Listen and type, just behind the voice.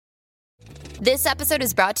This episode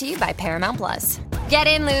is brought to you by Paramount Plus. Get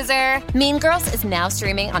in, loser! Mean Girls is now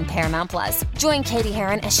streaming on Paramount Plus. Join Katie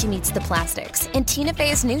Heron as she meets the plastics in Tina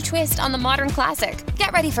Fey's new twist on the modern classic.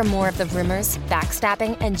 Get ready for more of the rumors,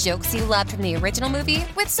 backstabbing, and jokes you loved from the original movie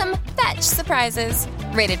with some fetch surprises.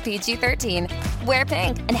 Rated PG-13. Wear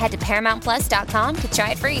pink and head to ParamountPlus.com to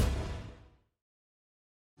try it free.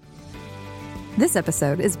 This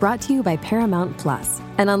episode is brought to you by Paramount Plus.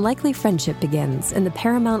 An unlikely friendship begins in the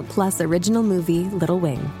Paramount Plus original movie Little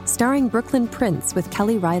Wing, starring Brooklyn Prince with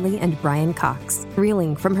Kelly Riley and Brian Cox.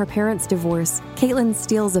 Reeling from her parents' divorce, Caitlin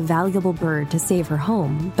steals a valuable bird to save her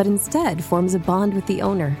home, but instead forms a bond with the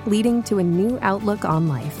owner, leading to a new outlook on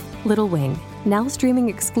life. Little Wing, now streaming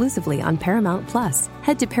exclusively on Paramount Plus.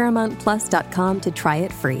 Head to ParamountPlus.com to try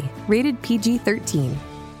it free. Rated PG-13.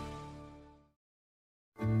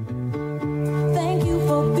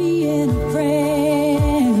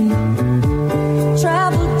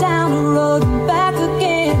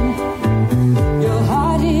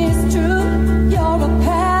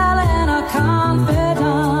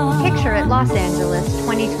 Los Angeles,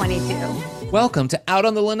 2022. Welcome to Out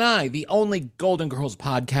on the Lanai, the only Golden Girls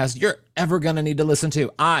podcast you're ever going to need to listen to.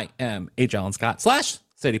 I am H. Alan Scott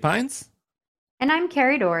 / Sadie Pines. And I'm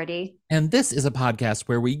Carrie Doherty. And this is a podcast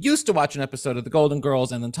where we used to watch an episode of the Golden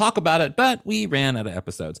Girls and then talk about it, but we ran out of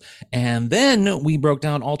episodes. And then we broke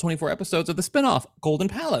down all 24 episodes of the spinoff, Golden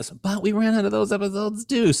Palace, but we ran out of those episodes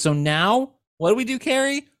too. So now, what do we do,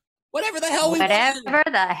 Carrie? Whatever the hell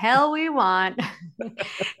we want.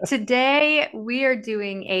 Today, we are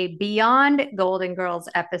doing a Beyond Golden Girls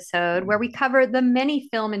episode where we cover the many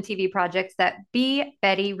film and TV projects that Bea,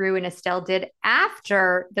 Betty, Rue, and Estelle did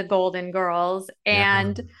after the Golden Girls.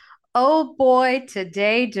 And oh boy,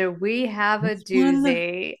 today do we have a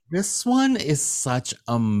doozy. This one is such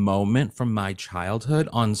a moment from my childhood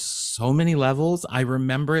on so many levels. I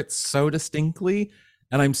remember it so distinctly.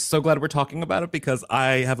 And I'm so glad we're talking about it because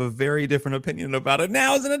I have a very different opinion about it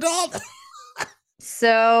now as an adult.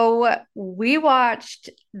 So we watched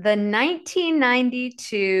the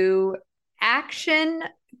 1992 action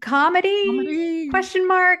comedy?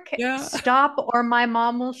 Stop or My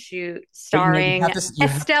Mom Will Shoot, starring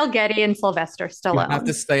Estelle Getty and Sylvester Stallone. You have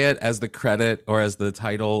to say it as the credit or as the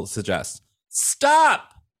title suggests.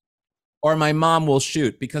 Stop or My Mom Will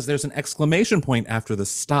Shoot, because there's an exclamation point after the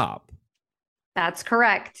stop. That's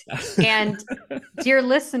correct. And dear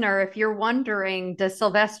listener, if you're wondering, does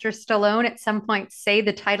Sylvester Stallone at some point say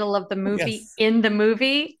the title of the movie in the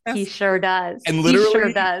movie? Yes. He sure does. And literally, he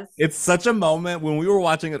sure does. It's such a moment. When we were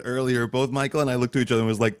watching it earlier, both Michael and I looked to each other and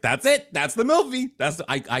was like, that's it. That's the movie.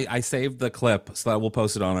 I saved the clip so that we'll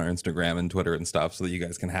post it on our Instagram and Twitter and stuff so that you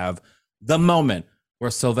guys can have the moment where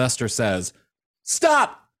Sylvester says,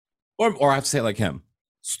 stop. Or I have to say it like him.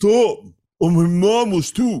 Stop. Or my mom will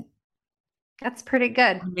shoot. That's pretty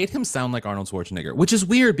good. It made him sound like Arnold Schwarzenegger, which is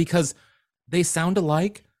weird because they sound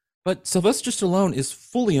alike, but Sylvester Stallone is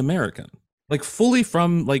fully American, like fully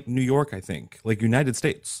from like New York, I think, like United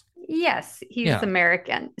States. Yes, he's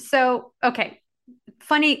American. So, okay.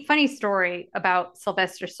 Funny story about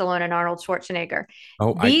Sylvester Stallone and Arnold Schwarzenegger.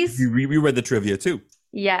 Oh, we read the trivia too.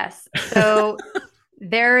 Yes. So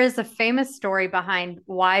there is a famous story behind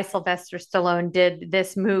why Sylvester Stallone did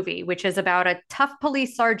this movie, which is about a tough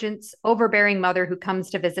police sergeant's overbearing mother who comes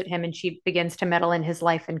to visit him, and she begins to meddle in his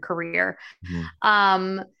life and career.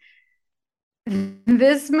 Mm-hmm.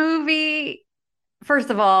 This movie, first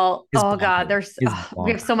of all, we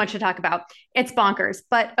have so much to talk about. It's bonkers.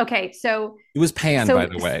 But okay, so it was panned, by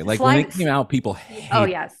the way. Like when it came out, people hated it. Oh,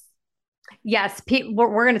 yes. Yes,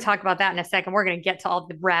 we're going to talk about that in a second. We're going to get to all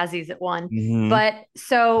the Razzies at one. Mm-hmm. But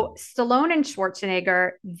so Stallone and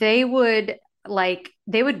Schwarzenegger, they would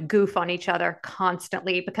goof on each other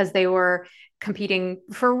constantly because they were competing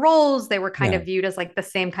for roles. They were kind of viewed as like the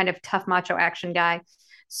same kind of tough macho action guy.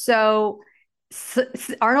 So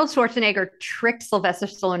Arnold Schwarzenegger tricked Sylvester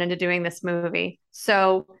Stallone into doing this movie.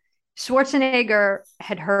 So Schwarzenegger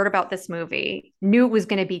had heard about this movie, knew it was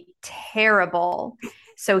going to be terrible.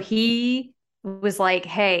 So he was like,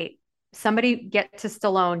 hey, somebody get to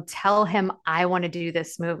Stallone, tell him I want to do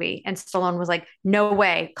this movie. And Stallone was like, no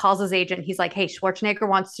way. Calls his agent. He's like, hey, Schwarzenegger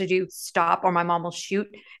wants to do Stop or My Mom Will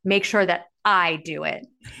Shoot. Make sure that I do it.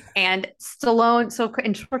 And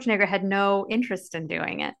Schwarzenegger had no interest in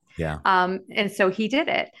doing it. Yeah. And so he did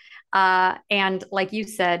it. And like you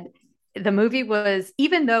said, the movie was,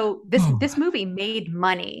 even though this movie made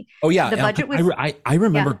money. Oh yeah, the budget was. I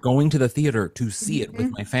remember going to the theater to see it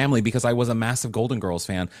with my family because I was a massive Golden Girls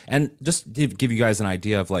fan. And just to give you guys an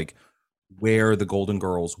idea of like where the Golden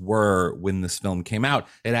Girls were when this film came out,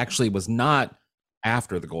 it actually was not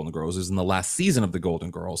after the Golden Girls. It was in the last season of the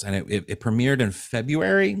Golden Girls, and it premiered in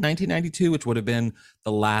February 1992, which would have been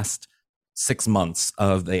the last 6 months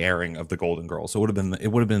of the airing of the Golden Girls. So it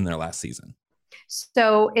would have been their last season.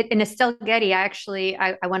 So in Estelle Getty,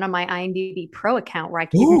 I went on my IMDb Pro account where I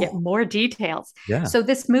can even get more details. Yeah. So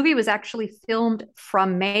this movie was actually filmed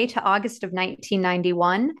from May to August of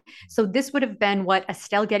 1991. So this would have been what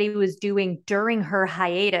Estelle Getty was doing during her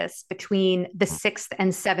hiatus between the 6th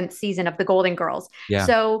and 7th season of the Golden Girls. Yeah.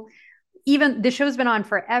 So even the show's been on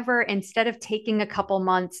forever. Instead of taking a couple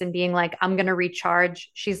months and being like, I'm going to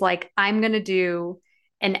recharge, she's like, I'm going to do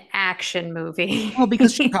an action movie. Well,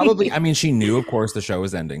 because she probably, I mean, she knew, of course, the show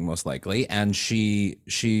was ending most likely, and she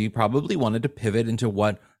probably wanted to pivot into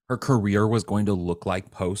what her career was going to look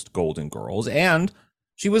like post Golden Girls, and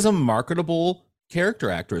she was a marketable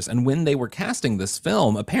character actress. And when they were casting this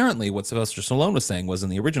film, apparently what Sylvester Stallone was saying was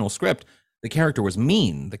in the original script, the character was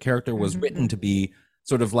mean. The character was written to be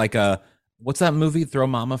sort of like a, what's that movie, Throw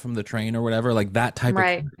Mama from the Train or whatever, like that type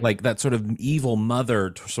of, like that sort of evil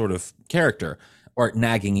mother sort of character, or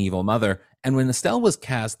nagging evil mother. And when Estelle was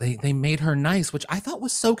cast, they made her nice, which I thought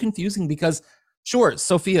was so confusing because, sure,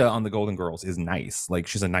 Sophia on the Golden Girls is nice. Like,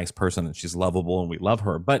 she's a nice person and she's lovable and we love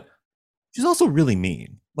her, but she's also really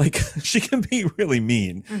mean. Like, she can be really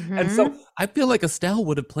mean. And so I feel like Estelle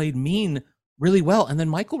would have played mean really well. And then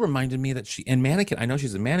Michael reminded me that she, in Mannequin, I know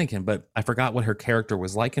she's a Mannequin, but I forgot what her character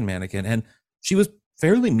was like in Mannequin. And she was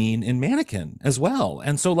fairly mean in Mannequin as well.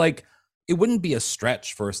 And so, like, it wouldn't be a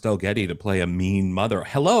stretch for Estelle Getty to play a mean mother.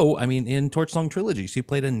 Hello, I mean, in Torch Song Trilogy, she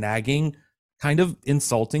played a nagging, kind of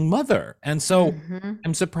insulting mother. And so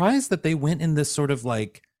I'm surprised that they went in this sort of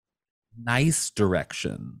like nice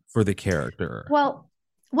direction for the character. Well,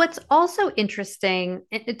 what's also interesting,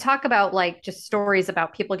 talk about like just stories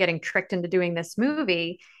about people getting tricked into doing this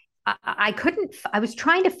movie. I was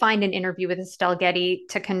trying to find an interview with Estelle Getty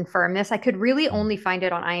to confirm this. I could really only find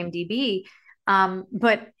it on IMDb.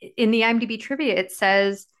 But in the IMDb trivia, it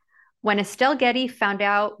says when Estelle Getty found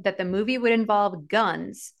out that the movie would involve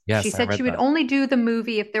guns, she said she would only do the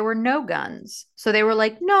movie if there were no guns. So they were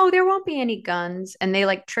like, no, there won't be any guns. And they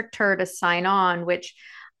like tricked her to sign on, which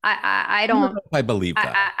I don't know if I believe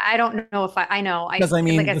that. I don't know if I know. Because I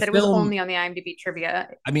mean, like I said, it was only on the IMDb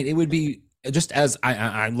trivia. I mean, it would be just as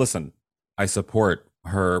I listen, I support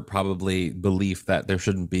her probably belief that there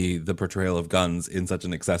shouldn't be the portrayal of guns in such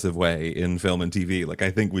an excessive way in film and TV. Like, I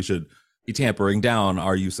think we should be tampering down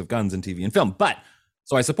our use of guns in TV and film. But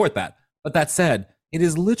so I support that. But that said, it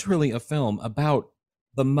is literally a film about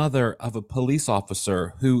the mother of a police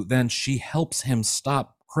officer who then she helps him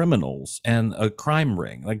stop criminals and a crime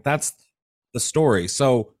ring. Like, that's the story.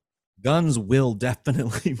 So guns will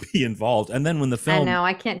definitely be involved. And then when the film, I know,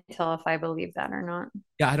 I can't tell if I believe that or not.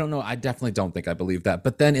 Yeah, I don't know. I definitely don't think I believe that.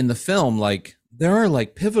 But then in the film, like, there are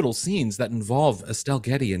like pivotal scenes that involve Estelle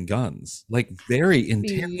Getty and guns, like very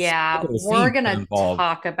intense. Yeah, we're gonna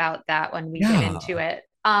talk about that when we get into it.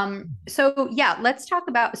 So yeah, let's talk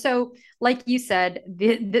about, so like you said,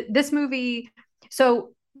 this movie,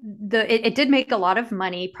 so it did make a lot of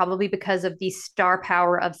money, probably because of the star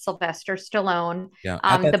power of Sylvester Stallone. Yeah,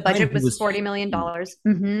 the budget was $40 million.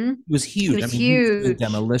 It was huge. It was huge. He was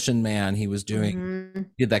Demolition Man. He was doing,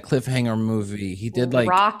 he did that cliffhanger movie. He did like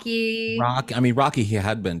Rocky. I mean, Rocky he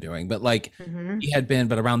had been doing, but like he had been,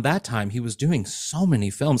 but around that time he was doing so many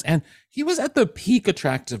films, and he was at the peak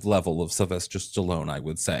attractive level of Sylvester Stallone, I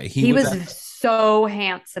would say. He was so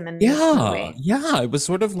handsome in this movie. Yeah, it was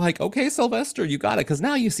sort of like, okay, Sylvester, you got it. Because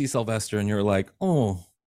now you see Sylvester and you're like, oh,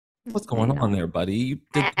 what's going on there, buddy?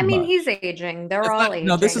 I mean, he's aging. They're all aging.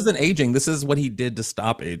 No, this isn't aging. This is what he did to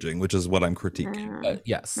stop aging, which is what I'm critiquing. But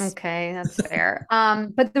yes. Okay, that's fair.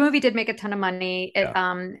 But the movie did make a ton of money. It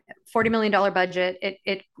 $40 million budget.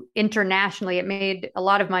 It internationally, it made a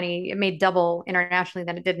lot of money. It made double internationally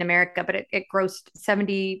than it did in America, but it grossed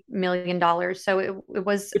 $70 million. So it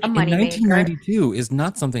was a money maker. 1992 is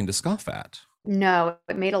not something to scoff at. No,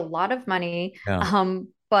 it made a lot of money. Yeah.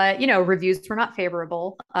 But, you know, reviews were not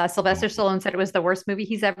favorable. Sylvester Stallone said it was the worst movie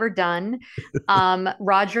he's ever done.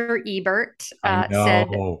 Roger Ebert said,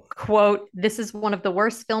 quote, "This is one of the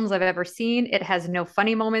worst films I've ever seen. It has no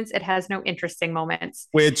funny moments. It has no interesting moments."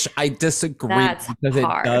 Which I disagree, because it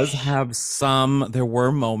does have some, there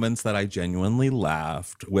were moments that I genuinely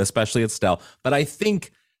laughed, especially at Stell. But I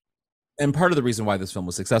think, and part of the reason why this film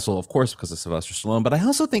was successful, of course, because of Sylvester Stallone, but I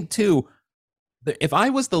also think too, if I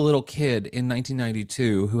was the little kid in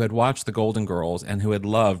 1992 who had watched The Golden Girls and who had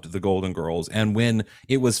loved The Golden Girls, and when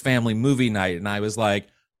it was family movie night and I was like,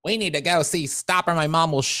 we need to go see Stop or My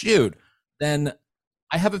Mom Will Shoot, then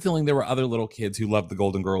I have a feeling there were other little kids who loved The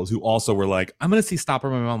Golden Girls who also were like, I'm going to see Stop or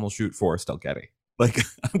My Mom Will Shoot for Estelle Getty. Like,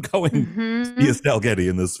 I'm going to see Estelle Getty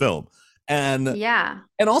in this film. And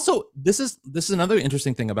also this is another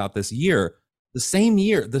interesting thing about this year. The same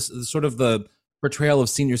year, this is sort of the portrayal of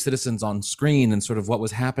senior citizens on screen and sort of what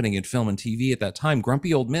was happening in film and TV at that time.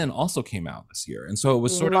 Grumpy Old Men also came out this year. And so it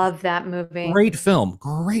was sort of that movie. Great film.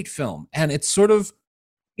 And it's sort of,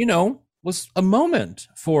 was a moment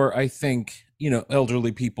for, I think,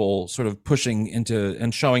 elderly people sort of pushing into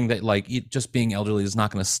and showing that like just being elderly is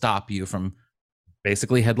not going to stop you from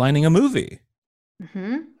basically headlining a movie.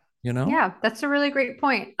 Yeah, that's a really great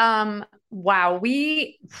point. Wow,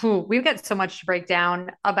 we've got so much to break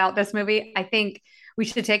down about this movie. I think we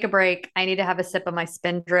should take a break. I need to have a sip of my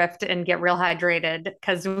Spindrift and get real hydrated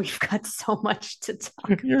because we've got so much to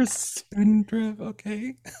talk Your Spindrift,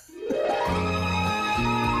 okay.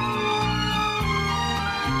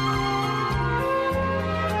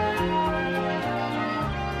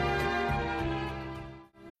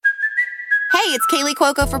 Hey, it's Kaylee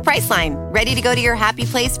Cuoco for Priceline. Ready to go to your happy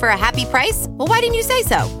place for a happy price? Well, why didn't you say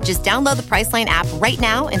so? Just download the Priceline app right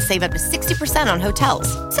now and save up to 60% on hotels.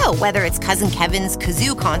 So whether it's Cousin Kevin's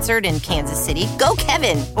Kazoo Concert in Kansas City, go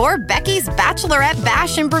Kevin, or Becky's Bachelorette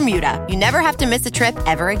Bash in Bermuda, you never have to miss a trip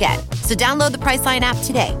ever again. So download the Priceline app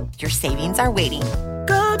today. Your savings are waiting.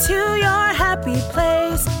 Go to your happy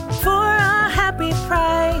place for a happy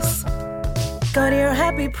price. Go to your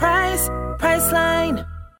happy price, Priceline.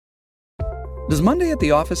 Does Monday at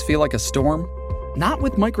the office feel like a storm? Not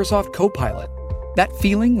with Microsoft Copilot. That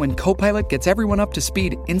feeling when Copilot gets everyone up to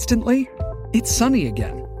speed instantly? It's sunny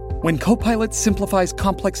again. When Copilot simplifies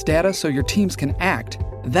complex data so your teams can act,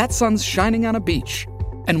 that sun's shining on a beach.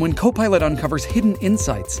 And when Copilot uncovers hidden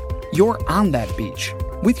insights, you're on that beach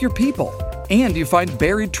with your people, and you find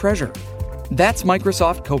buried treasure. That's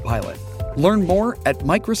Microsoft Copilot. Learn more at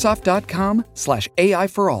Microsoft.com/AI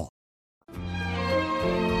for all.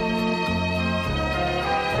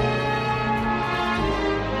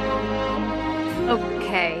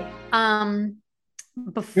 Okay.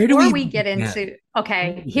 Before we get into,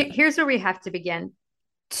 here's where we have to begin.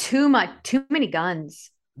 Too many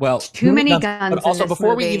guns. Well, too many guns. But also,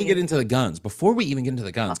 before we even get into the guns,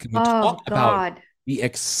 can we talk about the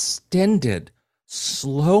extended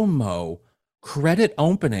slow-mo credit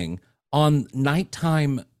opening on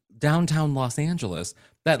nighttime downtown Los Angeles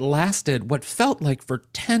that lasted what felt like for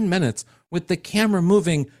 10 minutes with the camera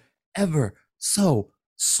moving ever so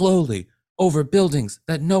slowly over buildings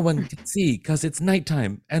that no one can see because it's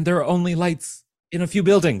nighttime and there are only lights in a few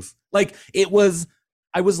buildings. Like I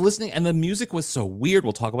was listening and the music was so weird.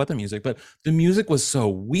 We'll talk about the music, but the music was so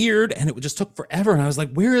weird and it just took forever. And I was like,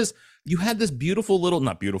 you had this beautiful little,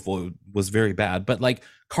 not beautiful, it was very bad, but like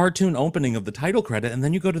cartoon opening of the title credit. And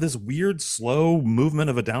then you go to this weird, slow movement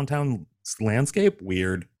of a downtown landscape.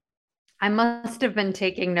 Weird. I must have been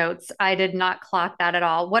taking notes. I did not clock that at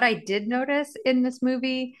all. What I did notice in this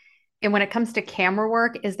movie, and when it comes to camera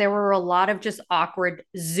work, is there were a lot of just awkward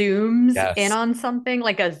zooms in on something,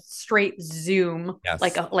 like a straight zoom,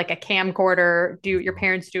 like a camcorder. Your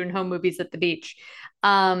parents doing home movies at the beach.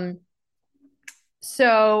 There's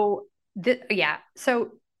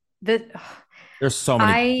so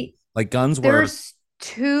many guns. There's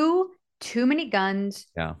too many guns.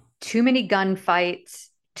 Yeah. Too many gunfights.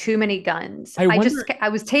 Too many guns. I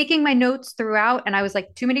was taking my notes throughout and I was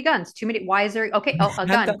like, too many guns, why is there? Okay. Oh, a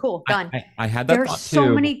gun. Cool. Gun. I had that thought too. There's so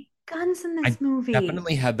many guns in this movie.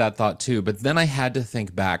 Definitely had that thought too. But then I had to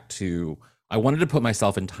think back to, I wanted to put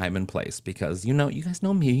myself in time and place because, you guys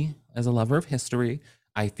know me as a lover of history.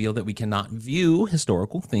 I feel that we cannot view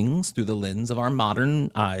historical things through the lens of our modern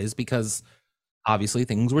eyes because obviously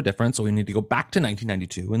things were different. So we need to go back to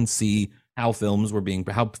 1992 and see how films were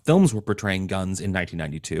portraying guns in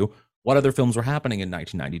 1992. What other films were happening in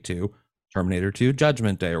 1992? Terminator 2,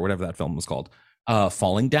 Judgment Day, or whatever that film was called.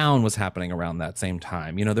 Falling Down was happening around that same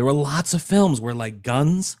time. There were lots of films where like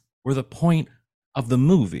guns were the point of the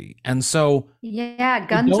movie. And so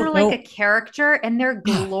guns are like a character and they're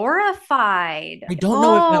glorified. I don't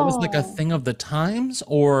know if that was like a thing of the times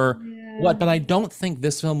or what, but I don't think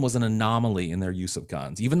this film was an anomaly in their use of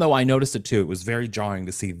guns. Even though I noticed it too, it was very jarring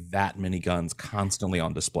to see that many guns constantly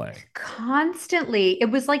on display. Constantly.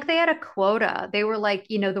 It was like they had a quota. They were like,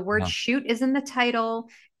 the word shoot is in the title.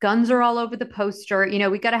 Guns are all over the poster.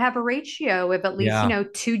 We got to have a ratio of at least,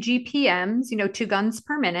 2 GPMs, 2 guns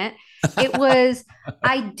per minute. It was,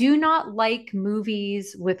 I do not like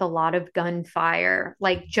movies with a lot of gunfire.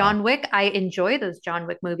 Like John Wick, I enjoy those John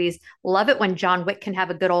Wick movies. Love it when John Wick can have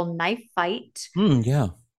a good old knife fight. Yeah.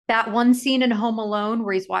 That one scene in Home Alone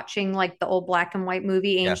where he's watching like the old black and white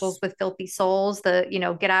movie Angels with Filthy Souls, the,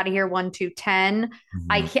 get out of here 1 2 10.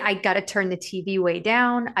 I got to turn the TV way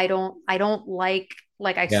down. I don't like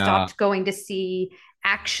I stopped going to see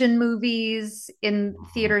action movies in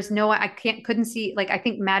theaters. No, I couldn't see, like, I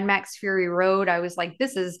think Mad Max Fury Road. I was like,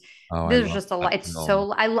 this is just a lot. It's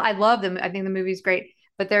so I love them. I think the movie's great,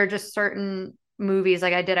 but there are just certain movies,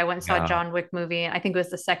 like I went and saw a John Wick movie, and I think it was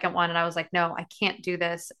the second one, and I was like, no, I can't do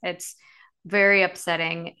this. It's very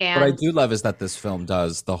upsetting. And what I do love is that this film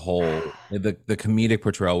does the whole the comedic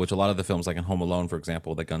portrayal, which a lot of the films, like in Home Alone, for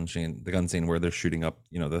example, the gun scene where they're shooting up,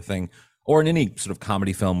 the thing, or in any sort of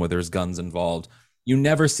comedy film where there's guns involved, you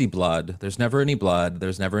never see blood. There's never any blood.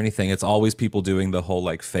 There's never anything. It's always people doing the whole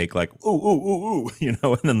like fake, like, ooh, ooh, ooh, ooh,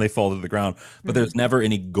 and then they fall to the ground. But there's never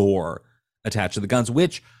any gore attached to the guns,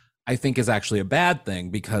 which I think is actually a bad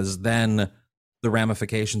thing, because then the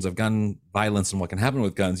ramifications of gun violence and what can happen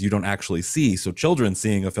with guns, you don't actually see. So children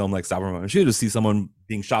seeing a film like Stop, Remote, and Shoot see someone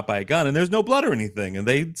being shot by a gun and there's no blood or anything, and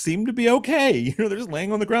they seem to be okay. They're just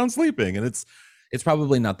laying on the ground sleeping. And it's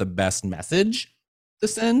probably not the best message to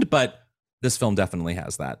send, but this film definitely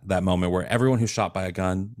has that moment where everyone who's shot by a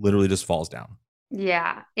gun literally just falls down.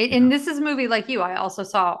 Yeah. And this is a movie, like you, I also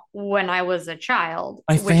saw when I was a child.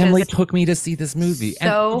 My family took me to see this movie.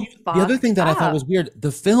 So and the other thing that I thought was weird,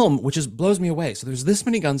 the film, which blows me away. So there's this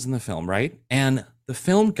many guns in the film, right? And the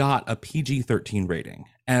film got a PG-13 rating.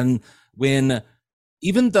 And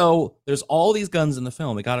even though there's all these guns in the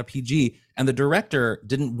film, it got a PG, and the director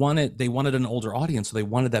didn't want it. They wanted an older audience, so they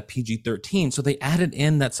wanted that PG-13. So they added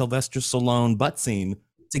in that Sylvester Stallone butt scene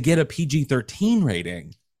to get a PG-13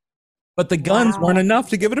 rating. But the guns weren't enough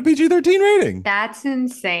to give it a PG-13 rating. That's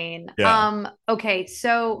insane. Yeah. Okay,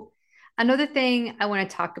 so another thing I want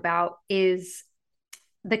to talk about is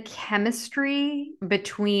the chemistry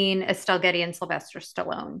between Estelle Getty and Sylvester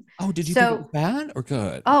Stallone. Oh, did you think it was bad or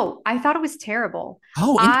good? Oh, I thought it was terrible.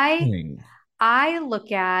 Oh, interesting. I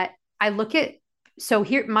look at so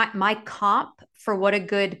here my comp for what a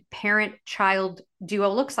good parent-child duo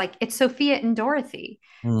looks like, it's Sophia and Dorothy.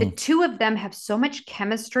 The two of them have so much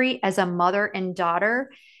chemistry as a mother and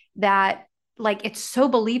daughter that, like, it's so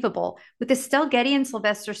believable. With Estelle Getty and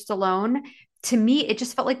Sylvester Stallone, to me, it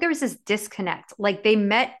just felt like there was this disconnect. Like, they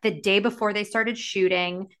met the day before they started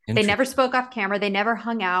shooting. They never spoke off camera. They never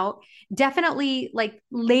hung out. Definitely, like,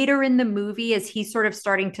 later in the movie, as he's sort of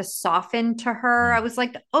starting to soften to her, I was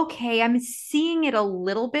like, okay, I'm seeing it a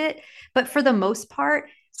little bit. But for the most part,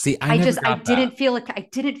 see, I didn't feel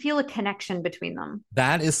a connection between them.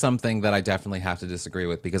 That is something that I definitely have to disagree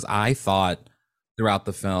with, because I thought throughout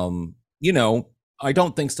the film, I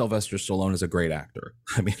don't think Sylvester Stallone is a great actor.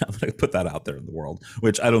 I mean, I'm going to put that out there in the world,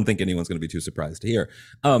 which I don't think anyone's going to be too surprised to hear.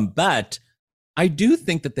 But I do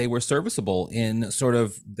think that they were serviceable in sort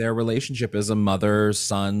of their relationship as a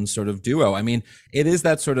mother-son sort of duo. I mean, it is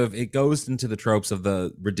that sort of, it goes into the tropes of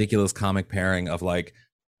the ridiculous comic pairing of, like,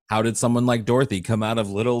 how did someone like Dorothy come out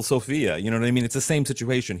of little Sophia? You know what I mean? It's the same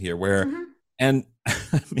situation here where, and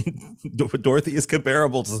I mean, Dorothy is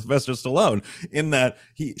comparable to Sylvester Stallone in that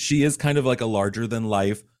she is kind of like a larger than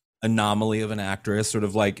life anomaly of an actress, sort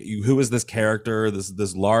of like, who is this character,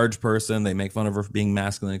 this large person? They make fun of her for being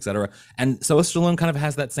masculine, etc. And so Stallone kind of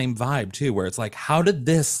has that same vibe too, where it's like, how did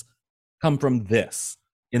this come from this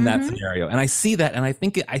in that scenario? And I see that, and I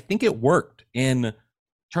think it worked in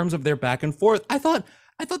terms of their back and forth. I thought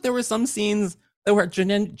there were some scenes that were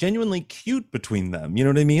genuinely cute between them. You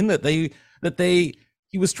know what I mean?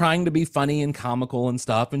 He was trying to be funny and comical and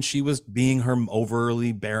stuff, and she was being her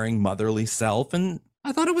overly bearing motherly self, and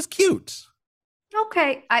I thought it was cute.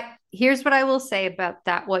 Okay, here's what I will say about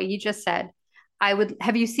that. What you just said,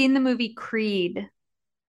 have you seen the movie Creed?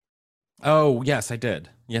 Oh yes, I did.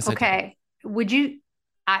 Yes, okay. I did. Would you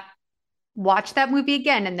watch that movie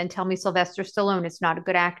again and then tell me Sylvester Stallone is not a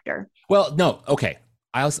good actor? Well, no. Okay.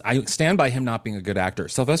 I stand by him not being a good actor.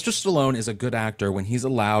 Sylvester Stallone is a good actor when he's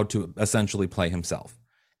allowed to essentially play himself.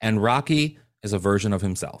 And Rocky is a version of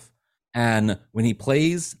himself. And when he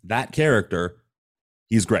plays that character,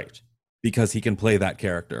 he's great because he can play that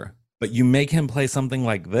character. But you make him play something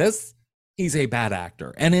like this, he's a bad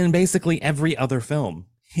actor. And in basically every other film,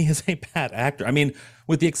 he is a bad actor. I mean,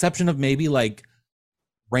 with the exception of maybe like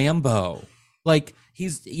Rambo, like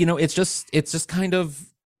he's, it's just kind of,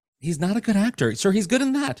 he's not a good actor. Sure, he's good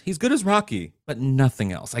in that. He's good as Rocky, but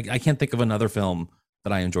nothing else. I can't think of another film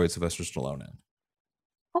that I enjoyed Sylvester Stallone in.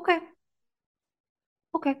 Okay.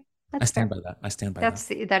 I stand by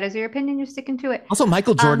that. That is your opinion. You're sticking to it. Also,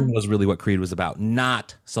 Michael Jordan was really what Creed was about,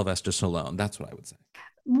 not Sylvester Stallone. That's what I would say.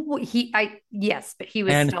 Yes, but he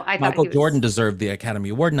was And still. I thought Michael he was, Jordan deserved the Academy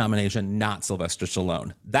Award nomination, not Sylvester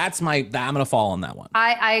Stallone. I'm going to fall on that one.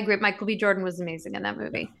 I agree. Michael B. Jordan was amazing in that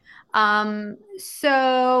movie.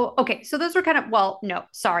 So okay, so those were kind of, well, no,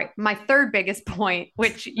 sorry. My third biggest point,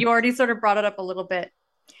 which you already sort of brought it up a little bit.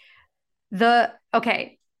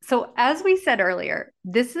 So as we said earlier,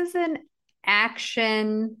 this is an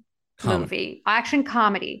action movie, action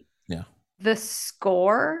comedy. Yeah. The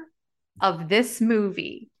score of this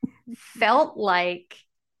movie felt like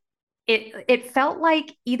it felt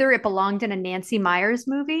like either it belonged in a Nancy Meyers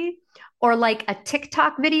movie or like a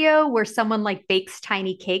TikTok video where someone like bakes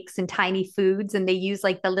tiny cakes and tiny foods and they use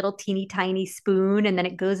like the little teeny tiny spoon and then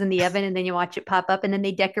it goes in the oven and then you watch it pop up and then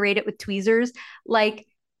they decorate it with tweezers. Like,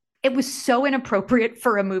 it was so inappropriate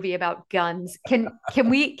for a movie about guns. Can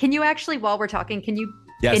you actually, while we're talking, can you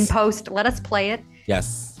in post let us play it?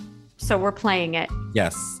 Yes. So we're playing it.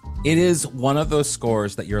 Yes. It is one of those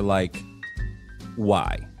scores that you're like,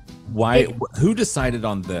 why? Who decided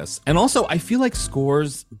on this? And also, I feel like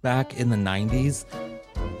scores back in the 90s,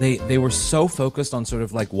 they were so focused on sort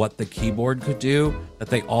of like what the keyboard could do that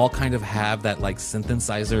they all kind of have that like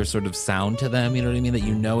synthesizer sort of sound to them. You know what I mean? That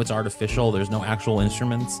it's artificial. There's no actual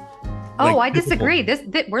instruments. Oh, I disagree.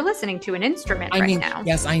 We're listening to an instrument right now.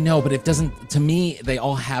 Yes, I know, but it doesn't. To me, they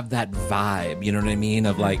all have that vibe. You know what I mean?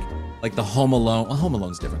 Of like the Home Alone. Well, Home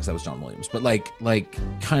Alone's different because that was John Williams, but like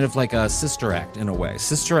kind of like a Sister Act in a way.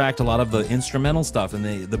 Sister Act, a lot of the instrumental stuff and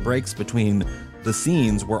the breaks between the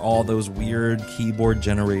scenes were all those weird keyboard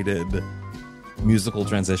generated musical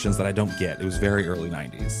transitions that I don't get. It was very early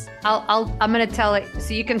 90s. I'm gonna tell it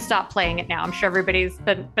so you can stop playing it now. I'm sure everybody's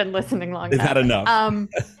been listening long enough. They've had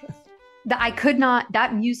enough.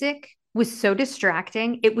 That music was so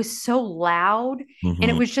distracting. It was so loud. And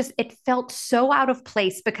it was just, it felt so out of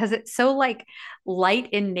place because it's so like light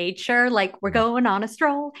in nature. Like, we're going on a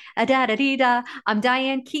stroll, da-da-dee-da. I'm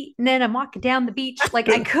Diane Keaton and I'm walking down the beach. Like,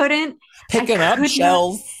 I couldn't. Picking up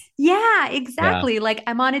shells. Yeah, exactly. Yeah. Like,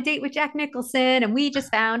 I'm on a date with Jack Nicholson and we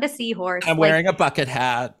just found a seahorse. I'm wearing a bucket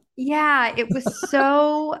hat. Yeah, it was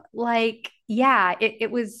so like, yeah,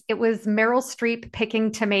 it was Meryl Streep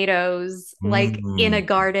picking tomatoes like in a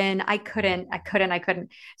garden. I couldn't.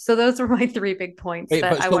 So those were my three big points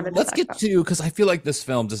I wanted to let's talk get about. to, because I feel like this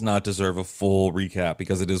film does not deserve a full recap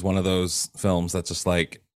because it is one of those films that's just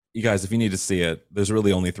like, you guys, if you need to see it, there's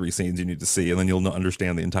really only 3 scenes you need to see and then you'll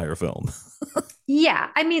understand the entire film. Yeah,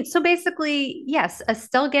 I mean, so basically, yes,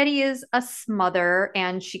 Estelle Getty is a smother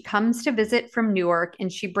and she comes to visit from Newark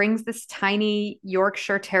and she brings this tiny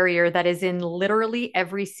Yorkshire Terrier that is in literally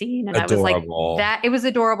every scene. And adorable. I was like, that it was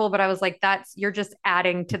adorable, but I was like, you're just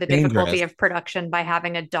adding to the difficulty of production by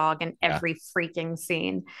having a dog in every freaking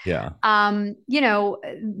scene. Yeah.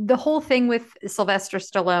 The whole thing with Sylvester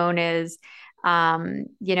Stallone is,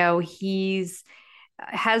 he's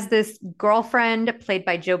has this girlfriend played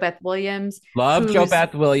by JoBeth Williams. Love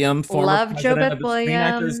JoBeth Williams. Love JoBeth Williams. Screen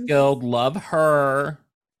Actors Guild. Love her.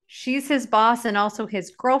 She's his boss and also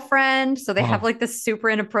his girlfriend. So they have like this super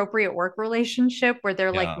inappropriate work relationship where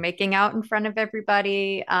they're like making out in front of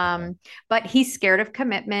everybody. But he's scared of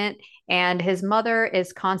commitment and his mother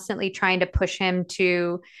is constantly trying to push him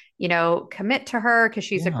to, commit to her because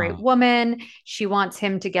she's a great woman. She wants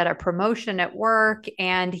him to get a promotion at work.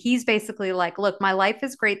 And he's basically like, look, my life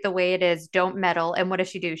is great the way it is. Don't meddle. And what does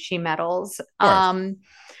she do? She meddles.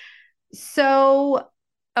 So,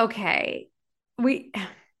 okay.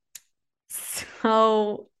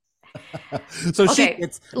 So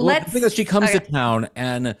she comes to town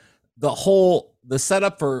and the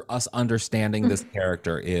setup for us understanding this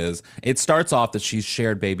character is it starts off that she's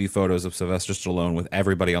shared baby photos of Sylvester Stallone with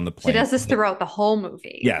everybody on the plane. She does this throughout the whole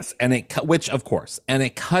movie. Yes. And it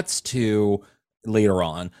cuts to later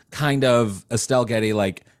on kind of Estelle Getty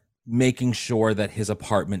like making sure that his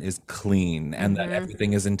apartment is clean and that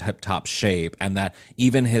everything is in tip-top shape and that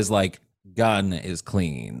even his like gun is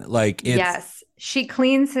clean. Like yes, she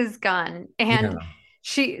cleans his gun and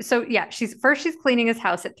she's cleaning his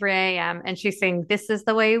house at 3 a.m. and she's saying, this is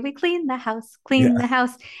the way we clean the house.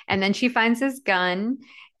 And then she finds his gun.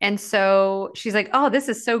 And so she's like, oh, this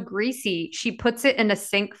is so greasy. She puts it in a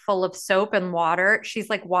sink full of soap and water. She's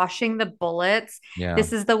like washing the bullets. Yeah.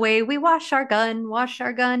 This is the way we wash our gun.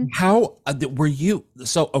 How were you?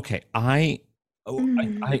 So, okay. I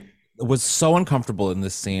was so uncomfortable in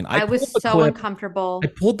this scene. I was so uncomfortable. I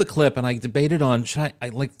pulled the clip and I debated on,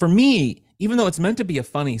 for me, even though it's meant to be a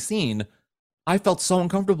funny scene, I felt so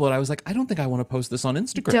uncomfortable that I was like, I don't think I want to post this on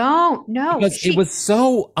Instagram. Don't, no. Because it was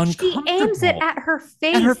so uncomfortable. She aims it at her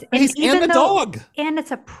face. And the dog. And it's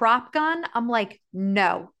a prop gun. I'm like,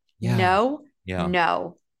 no, no,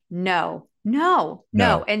 No.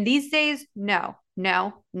 No. And these days, no.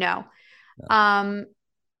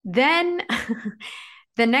 Then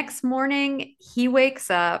the next morning,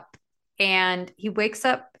 Sylvester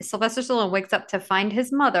Stallone wakes up to find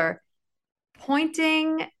his mother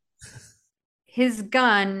pointing his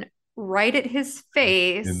gun right at his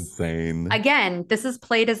face. Insane. Again, this is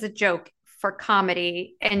played as a joke for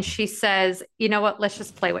comedy. And she says, you know what? Let's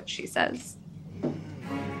just play what she says.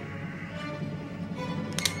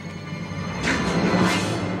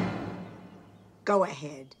 Go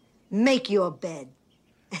ahead. Make your bed.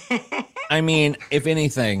 I mean, if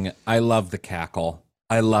anything, I love the cackle.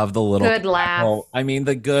 I love the little good cackle. Laugh. I mean,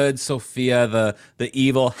 the good Sophia, the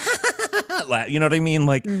evil, you know what I mean?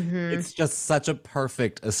 Like, it's just such a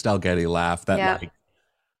perfect Estelle Getty laugh that like,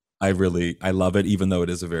 I love it, even though it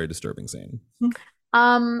is a very disturbing scene.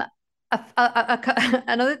 Another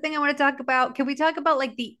thing I want to talk about, can we talk about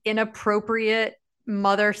like the inappropriate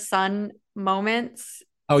mother-son moments?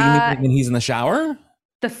 Oh, you mean when he's in the shower?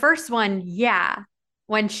 The first one, yeah.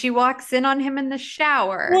 When she walks in on him in the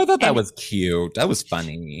shower. Oh, I thought that was cute. That was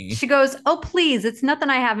funny. She goes, oh, please, it's nothing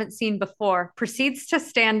I haven't seen before. Proceeds to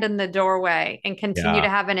stand in the doorway and continue to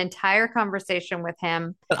have an entire conversation with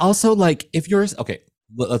him. But also, like, if you're, okay,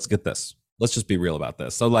 let's get this. Let's just be real about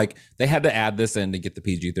this. So, like, they had to add this in to get the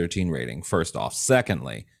PG-13 rating, first off.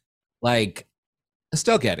 Secondly, like,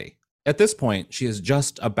 Estelle Getty, at this point, she is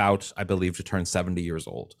just about, I believe, to turn 70 years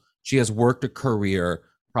old. She has worked a career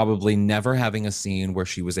probably never having a scene where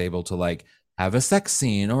she was able to like have a sex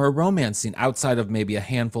scene or a romance scene outside of maybe a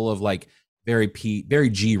handful of like very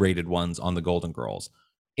G-rated ones on the Golden Girls.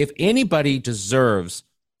 If anybody deserves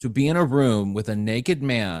to be in a room with a naked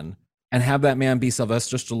man and have that man be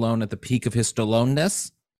Sylvester Stallone at the peak of his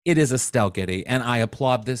Stallone-ness, it is Estelle Getty. And I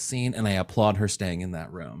applaud this scene and I applaud her staying in that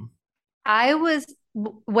room.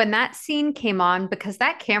 When that scene came on, because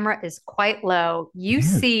that camera is quite low, you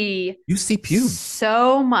see pubes,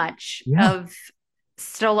 so much of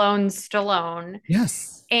Stallone.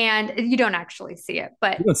 Yes. And you don't actually see it,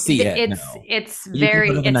 but you don't see it's there.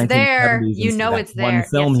 You know it's there. One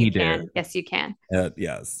film yes, he did. Yes, you can.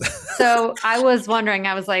 Yes. So I was wondering,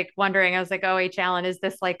 oh, H. Allen, is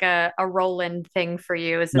this like a Roland thing for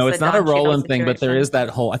you? Is this no, it's not a Roland thing, but there situation? is that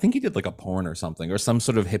whole, I think he did like a porn or something, or some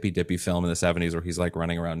sort of hippy dippy film in the 70s where he's like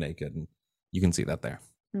running around naked, and you can see that there.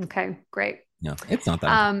 Okay, great. Yeah, it's not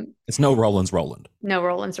that. It's no Roland's Roland. No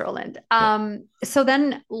Roland's Roland. So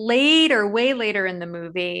then way later in the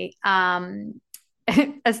movie,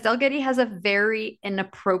 Estelle Getty has a very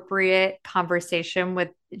inappropriate conversation with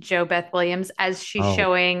Jo Beth Williams as she's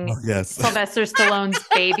showing Sylvester Stallone's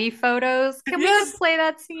baby photos. Can we just play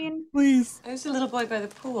that scene? Please. There's a little boy by the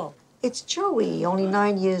pool. It's Joey, only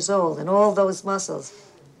 9 years old, and all those muscles.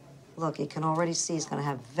 Look, you can already see he's gonna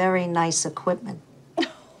have very nice equipment.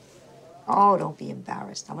 Oh, don't be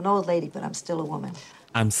embarrassed. I'm an old lady, but I'm still a woman.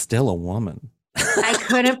 I'm still a woman. I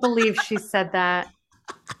couldn't believe she said that.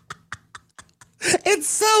 It's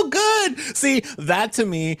so good. See, that to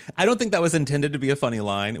me, I don't think that was intended to be a funny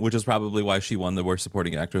line, which is probably why she won the Worst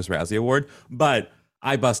Supporting Actress Razzie Award. But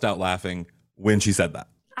I bust out laughing when she said that.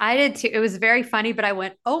 I did too. It was very funny, but I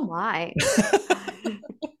went, oh my.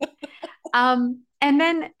 And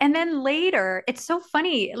then later, it's so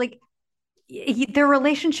funny. Like, their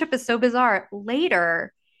relationship is so bizarre.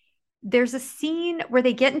 Later, there's a scene where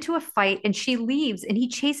they get into a fight and she leaves and he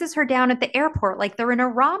chases her down at the airport like they're in a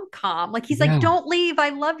rom-com. Like, he's like, don't leave, I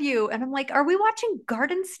love you. And I'm like, are we watching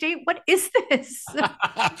Garden State? What is this?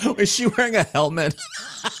 Is she wearing a helmet?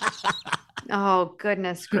 Oh,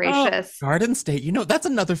 goodness gracious. Garden State. You know, that's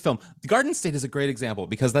another film. Garden State is a great example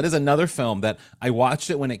because that is another film that I watched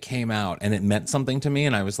it when it came out and it meant something to me.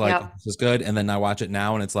 And I was like, this is good. And then I watch it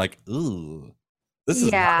now and it's like, ooh, this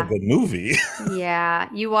is not a good movie. Yeah.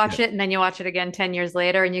 You watch it and then you watch it again 10 years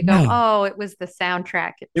later and you go, oh, it was the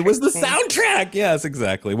soundtrack. It was the soundtrack. Yes,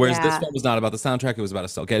 exactly. Whereas this film was not about the soundtrack. It was about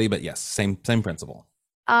Estelle Getty. But yes, same principle.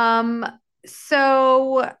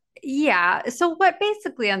 So what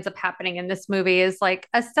basically ends up happening in this movie is like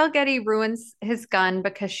Estelle Getty ruins his gun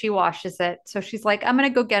because she washes it. So she's like, I'm going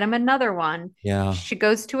to go get him another one. Yeah. She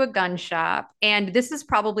goes to a gun shop. And this is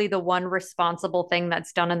probably the one responsible thing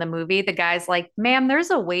that's done in the movie. The guy's like, ma'am,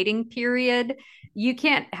 there's a waiting period. You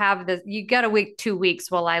can't have this. You got to wait 2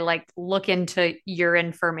 weeks while I like look into your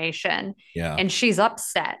information. Yeah. And she's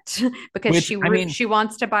upset because she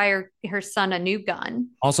wants to buy her son a new gun.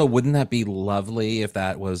 Also, wouldn't that be lovely if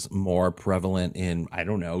that was more prevalent in, I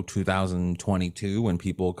don't know, 2022 when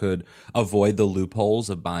people could avoid the loopholes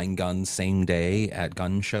of buying guns same day at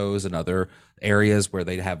gun shows and other areas where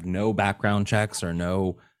they'd have no background checks or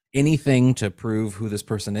no anything to prove who this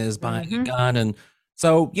person is buying a gun. And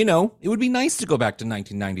So, you know, it would be nice to go back to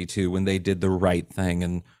 1992 when they did the right thing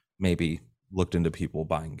and maybe looked into people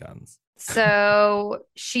buying guns. So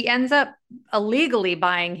she ends up illegally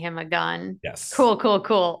buying him a gun. Yes.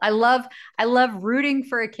 Cool. I love rooting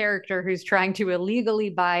for a character who's trying to illegally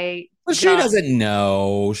buy. Well, she doesn't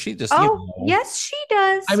know. She just, yes, she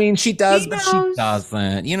does. I mean, she does, but she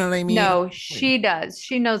doesn't. You know what I mean? No, she does.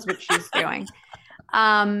 She knows what she's doing.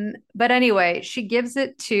 But anyway, she gives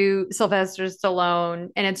it to Sylvester Stallone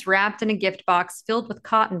and it's wrapped in a gift box filled with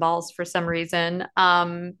cotton balls for some reason.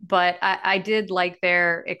 But I did like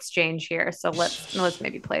their exchange here. So let's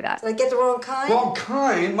maybe play that. Did I get the wrong kind? Wrong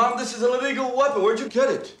kind? Mom, this is an illegal weapon. Where'd you get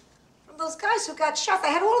it? From those guys who got shot. They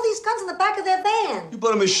had all these guns in the back of their van. You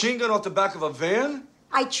bought a machine gun off the back of a van?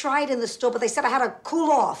 I tried in the store, but they said I had to cool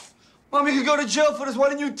off. Mom, you could go to jail for this. Why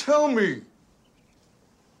didn't you tell me?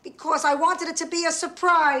 Because I wanted it to be a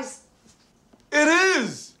surprise. It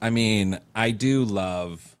is. I mean, I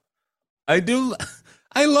love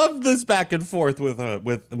this back and forth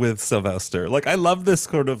with Sylvester. Like, I love this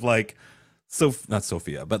sort of like, so not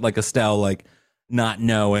Sophia, but like Estelle, like not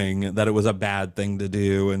knowing that it was a bad thing to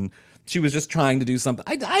do, and she was just trying to do something.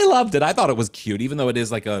 I loved it. I thought it was cute, even though it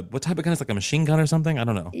is like what type of gun? It's like a machine gun or something. I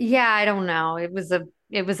don't know. Yeah, I don't know. It was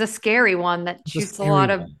a scary one that shoots a lot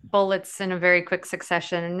of bullets in a very quick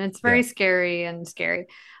succession, and it's very scary.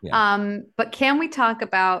 Yeah. But can we talk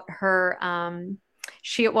about her?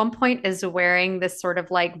 She at one point is wearing this sort of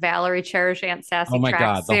like Valerie Cherishant sassy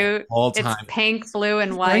tracksuit. It's pink, blue,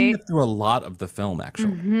 and white. Through a lot of the film,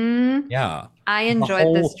 actually. Mm-hmm. Yeah, I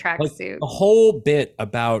enjoyed this tracksuit. The whole bit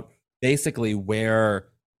about basically where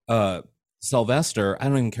Sylvester, I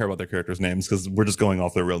don't even care about their characters' names because we're just going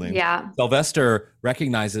off their real names. Yeah. Sylvester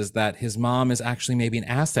recognizes that his mom is actually maybe an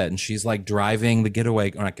asset, and she's like driving the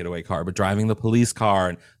not getaway car, but driving the police car.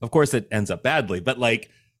 And of course it ends up badly, but like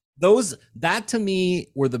that to me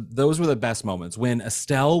those were the best moments when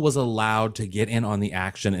Estelle was allowed to get in on the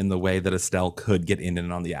action in the way that Estelle could get in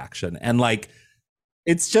and on the action. And like,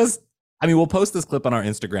 it's just, I mean, we'll post this clip on our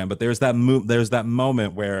Instagram, but there's that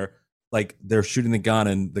moment where like they're shooting the gun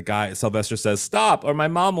and the guy Sylvester says stop or my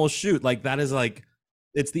mom will shoot. Like, that is like,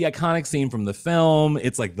 it's the iconic scene from the film.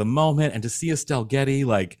 It's like the moment, and to see Estelle Getty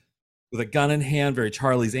like with a gun in hand, very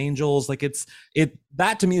Charlie's Angels, like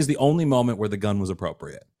that to me is the only moment where the gun was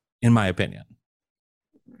appropriate, in my opinion.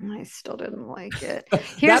 I still didn't like it.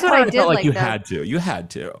 Here's what I did like. You had to.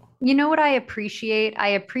 You know what I appreciate?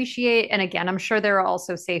 And again, I'm sure there are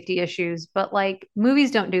also safety issues, but like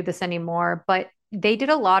movies don't do this anymore, but they did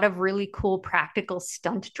a lot of really cool practical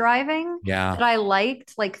stunt driving that I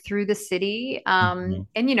liked, like through the city. And,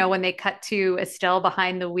 you know, when they cut to Estelle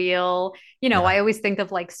behind the wheel, you know, I always think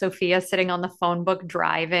of like Sophia sitting on the phone book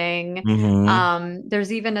driving.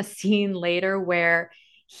 There's even a scene later where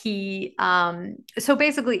so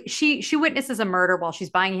basically she witnesses a murder while she's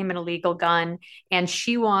buying him an illegal gun, and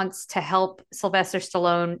she wants to help Sylvester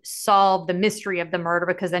Stallone solve the mystery of the murder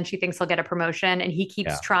because then she thinks he'll get a promotion, and he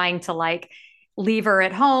keeps trying to like leave her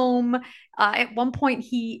at home. At one point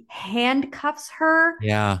he handcuffs her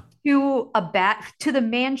to the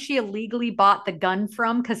man she illegally bought the gun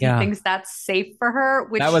from because he thinks that's safe for her,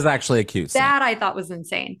 which that was actually a cute scene. That I thought was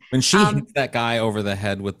insane. When she hits that guy over the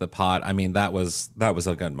head with the pot, I mean, that was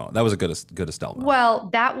a good moment. That was a good Estelle moment. Well,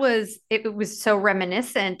 it was so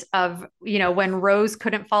reminiscent of, you know, when Rose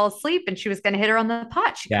couldn't fall asleep and she was going to hit her on the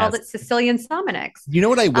pot. She called it Sicilian Sominex. You know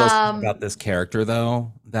what I will say about this character,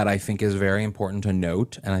 though, that I think is very important to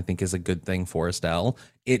note, and I think is a good thing for Estelle?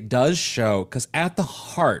 It does show, because at the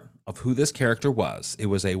heart of who this character was, it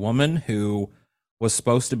was a woman who was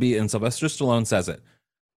supposed to be, and Sylvester Stallone says it,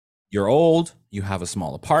 you're old, you have a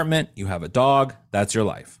small apartment, you have a dog, that's your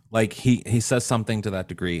life. Like he says something to that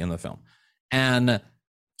degree in the film. And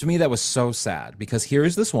to me, that was so sad, because here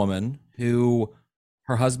is this woman who,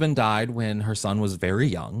 her husband died when her son was very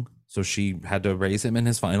young. So she had to raise him in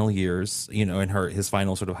his final years, you know, in his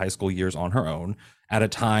final sort of high school years on her own, at a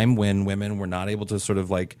time when women were not able to sort of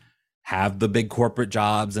like have the big corporate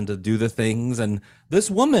jobs and to do the things. And this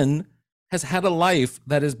woman has had a life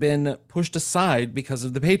that has been pushed aside because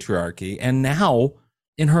of the patriarchy. And now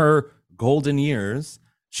in her golden years,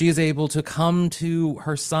 she is able to come to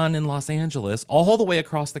her son in Los Angeles all the way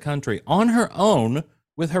across the country on her own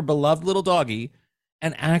with her beloved little doggy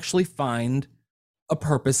and actually find a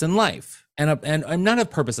purpose in life, and not a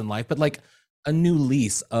purpose in life, but like a new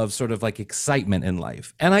lease of sort of like excitement in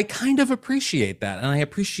life. And I kind of appreciate that. And I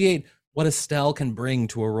appreciate what Estelle can bring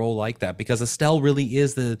to a role like that, because Estelle really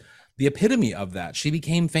is the epitome of that. She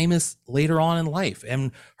became famous later on in life,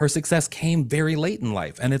 and her success came very late in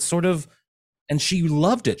life. And it's sort of, And she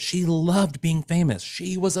loved it. She loved being famous.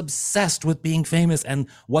 She was obsessed with being famous and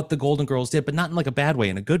what the Golden Girls did, but not in like a bad way,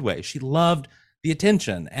 in a good way. She loved the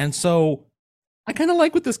attention. And so I kind of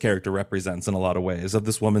like what this character represents in a lot of ways, of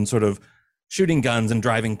this woman sort of shooting guns and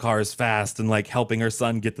driving cars fast and like helping her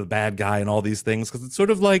son get the bad guy and all these things. Because it's sort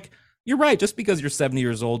of like, you're right, just because you're 70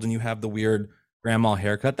 years old and you have the weird grandma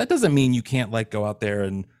haircut, that doesn't mean you can't like go out there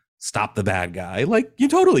and stop the bad guy. Like, you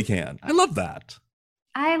totally can. I love that.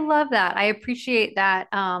 I love that. I appreciate that.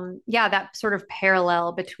 Yeah, that sort of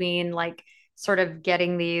parallel between like sort of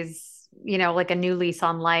getting these, you know, like a new lease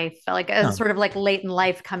on life, like a sort of like late in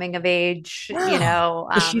life coming of age, you know,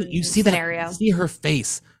 you see scenario. You see her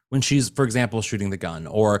face when she's, for example, shooting the gun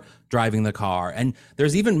or driving the car. And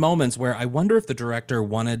there's even moments where I wonder if the director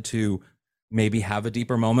wanted to maybe have a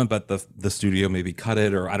deeper moment, but the studio maybe cut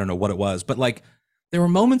it, or I don't know what it was. But like, there were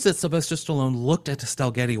moments that Sylvester Stallone looked at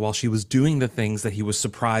Estelle Getty while she was doing the things that he was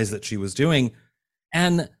surprised that she was doing.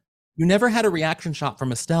 And you never had a reaction shot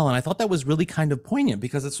from Estelle. And I thought that was really kind of poignant,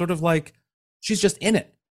 because it's sort of like, she's just in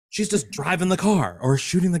it. She's just driving the car or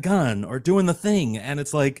shooting the gun or doing the thing. And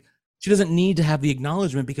it's like, she doesn't need to have the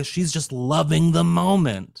acknowledgement because she's just loving the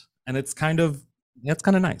moment. And it's kind of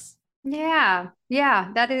nice. Yeah,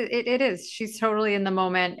 that is it is. She's totally in the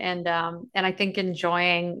moment, and I think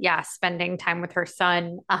enjoying, spending time with her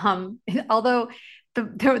son. Although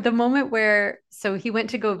the moment where, so he went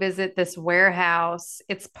to go visit this warehouse,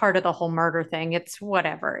 it's part of the whole murder thing. It's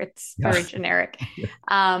whatever. It's very generic.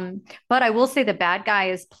 But I will say the bad guy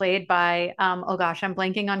is played by oh gosh, I'm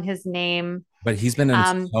blanking on his name. But he's been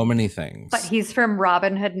in so many things. But he's from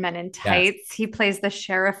Robin Hood Men in Tights. Yes. He plays the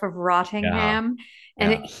sheriff of Rottingham. Yeah.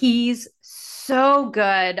 And he's so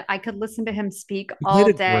good. I could listen to him speak all day.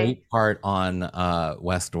 He played a great part on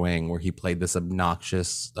West Wing, where he played this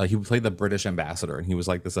obnoxious, he played the British ambassador, and he was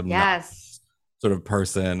like this obnoxious sort of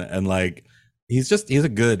person. And like, he's a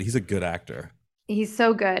good actor. He's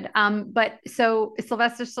so good. But so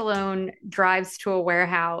Sylvester Stallone drives to a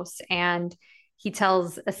warehouse, and he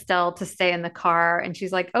tells Estelle to stay in the car. And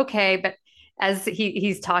she's like, okay. But as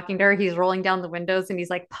he's talking to her, he's rolling down the windows and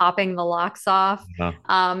he's like popping the locks off.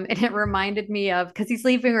 And it reminded me of, because he's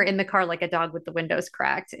leaving her in the car like a dog with the windows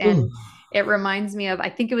cracked. And it reminds me of, I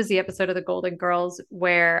think it was the episode of The Golden Girls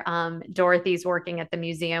where Dorothy's working at the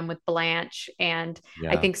museum with Blanche. And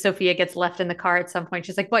I think Sophia gets left in the car at some point.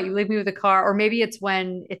 She's like, what, you leave me with the car? Or maybe it's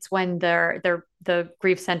when the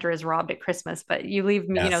grief center is robbed at Christmas, but you leave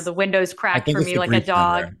me, you know, the windows cracked for me like a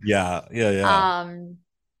dog. Center. Yeah.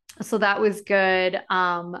 So that was good.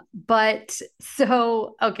 But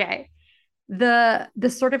so, okay. The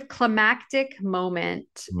sort of climactic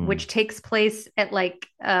moment, which takes place at like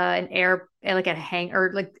a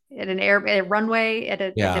runway at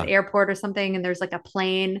an airport or something. And there's like a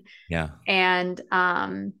plane. Yeah. And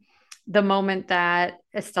the moment that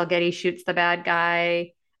Estelle Getty shoots the bad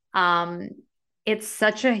guy, it's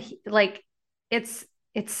such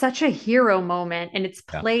a hero moment, and it's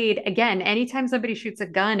played again, anytime somebody shoots a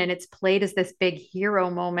gun and it's played as this big hero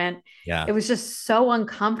moment. Yeah. It was just so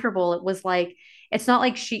uncomfortable. It was like, it's not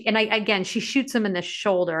like she shoots him in the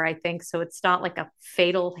shoulder, I think. So it's not like a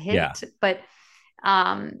fatal hit, but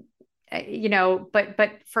but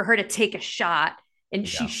for her to take a shot and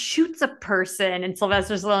she shoots a person, and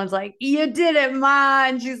Sylvester Stallone's like, you did it, Ma.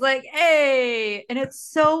 And she's like, hey. And it's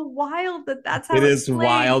so wild that's how it is played.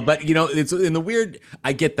 Wild. But, you know, it's in the weird.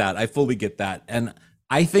 I get that. I fully get that. And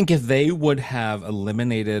I think if they would have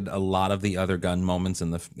eliminated a lot of the other gun moments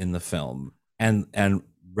in the film and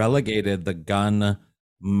relegated the gun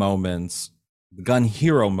moments, the gun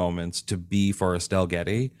hero moments, to be for Estelle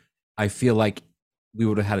Getty, I feel like we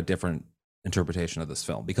would have had a different interpretation of this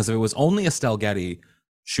film. Because if it was only Estelle Getty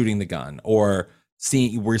shooting the gun, or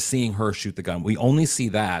we're seeing her shoot the gun, we only see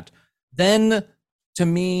that, then to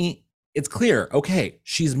me it's clear, okay,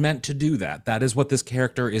 she's meant to do that. That is what this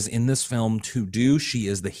character is in this film to do. She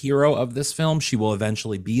is the hero of this film. She will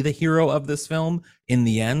eventually be the hero of this film in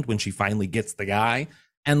the end, when she finally gets the guy.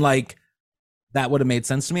 And like, that would have made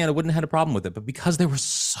sense to me, and I wouldn't have had a problem with it. But because there was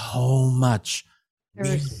so much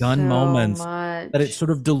these gun moments, that it sort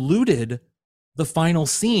of diluted the final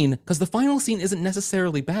scene, because the final scene isn't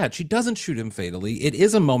necessarily bad. She doesn't shoot him fatally. It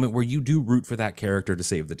is a moment where you do root for that character to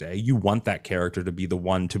save the day. You want that character to be the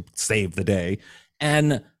one to save the day.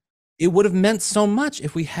 And it would have meant so much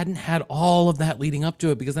if we hadn't had all of that leading up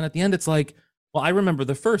to it, because then at the end it's like, well, I remember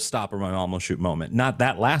the first stop or my mom will shoot moment, not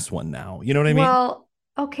that last one now. You know what I mean? Well,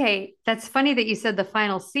 okay. That's funny that you said the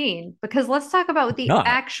final scene, because let's talk about what the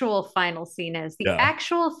actual final scene is. The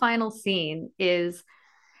actual final scene is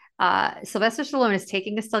Sylvester Stallone is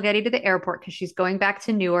taking Estelle Getty to the airport because she's going back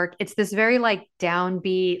to Newark. It's this very like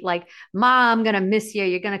downbeat, like, "Ma, I'm gonna miss you.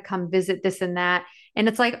 You're gonna come visit this and that." And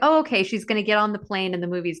it's like, oh, okay, she's gonna get on the plane and the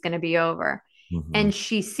movie's gonna be over. Mhm. And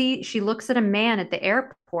she looks at a man at the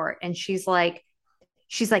airport and she's like,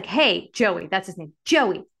 "Hey, Joey," that's his name,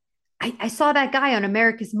 "Joey, I saw that guy on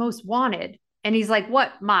America's Most Wanted." And he's like,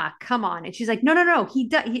 "What, Ma? Come on." And she's like, "No, no, no.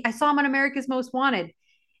 I saw him on America's Most Wanted."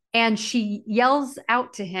 And she yells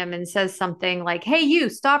out to him and says something like, "Hey, you,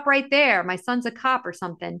 stop right there. My son's a cop," or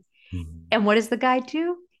something. Mhm. And what does the guy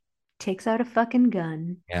do? Takes out a fucking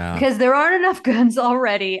gun. Yeah. Because there aren't enough guns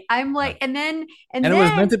already. I'm like, and then And it was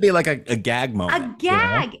meant to be like a gag moment. a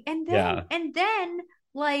gag. Yeah. And then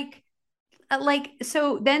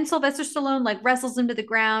so then Sylvester Stallone like wrestles him to the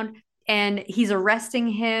ground and he's arresting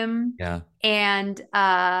him. Yeah. And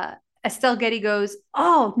Estelle Getty goes,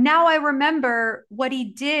 "Oh, now I remember what he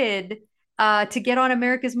did to get on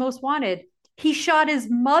America's Most Wanted. He shot his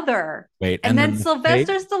mother." Wait, and then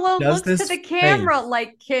Sylvester Stallone does looks to this the camera face.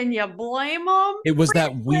 like, "Can you blame him?" It was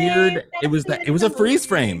that weird. It was a freeze movie.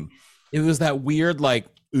 frame. It was that weird like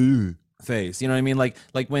ooh face. You know what I mean? Like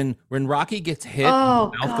when Rocky gets hit,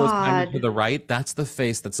 Oh, the mouth goes kind of God. to the right. That's the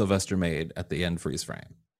face that Sylvester made at the end freeze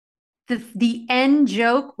frame. The end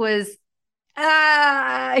joke was,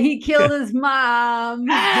 he killed his mom.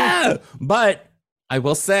 Ah! But I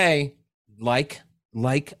will say, like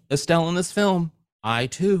Estelle in this film, I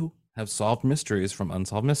too have solved mysteries from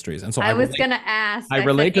unsolved mysteries, and so I was relate- gonna ask. I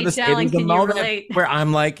relate to said, this. "Hey, It Shalin, is a can you moment relate?" where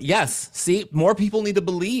I'm like, yes. See, more people need to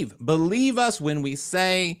believe us when we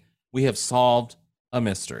say we have solved a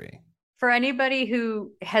mystery. For anybody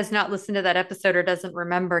who has not listened to that episode or doesn't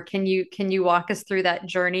remember, can you walk us through that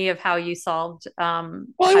journey of how you solved Well, I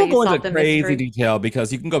how won't you go solved into the crazy mystery? detail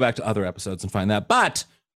because you can go back to other episodes and find that. But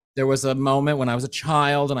there was a moment when I was a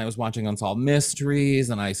child and I was watching Unsolved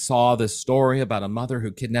Mysteries and I saw this story about a mother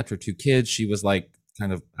who kidnapped her two kids. She was like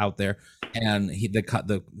kind of out there, and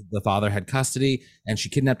the father had custody, and she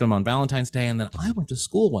kidnapped him on Valentine's Day. And then I went to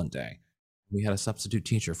school one day. We had a substitute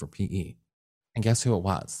teacher for PE, and guess who it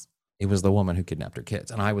was? It was the woman who kidnapped her kids.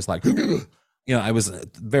 And I was like, I was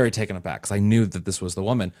very taken aback because I knew that this was the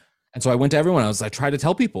woman. And so I went to everyone. I tried to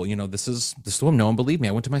tell people, this is the woman. No one believed me.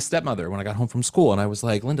 I went to my stepmother when I got home from school, and I was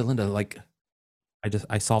like, Linda, like,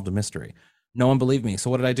 I solved a mystery. No one believed me. So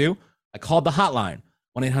what did I do? I called the hotline,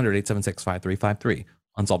 1-800-876-5353,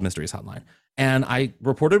 Unsolved Mysteries hotline. And I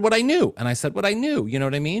reported what I knew, and I said what I knew, you know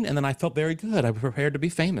what I mean? And then I felt very good. I prepared to be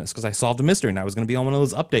famous because I solved a mystery, and I was going to be on one of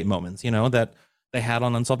those update moments, that they had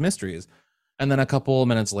on Unsolved Mysteries. And then a couple of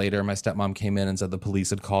minutes later, my stepmom came in and said the police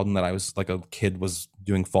had called and that I was like a kid was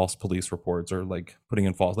doing false police reports or like putting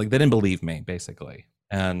in false, like they didn't believe me basically.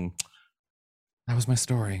 And that was my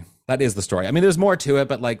story. That is the story. I mean, there's more to it,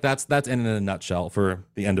 but like that's in a nutshell for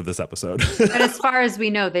the end of this episode. But as far as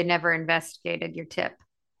we know, they never investigated your tip.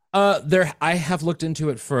 I have looked into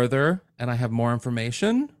it further and I have more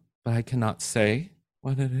information, but I cannot say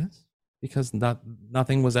what it is because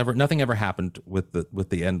nothing ever happened with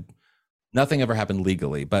the end. Nothing ever happened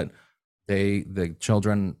legally, but the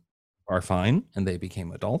children are fine and they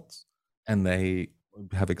became adults and they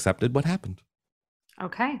have accepted what happened.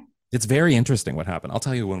 Okay. It's very interesting what happened. I'll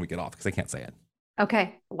tell you when we get off because I can't say it.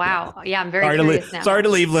 Okay. Wow. Yeah, I'm very Sorry curious now. Sorry to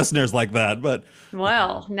leave listeners like that, but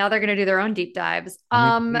Well, now they're going to do their own deep dives.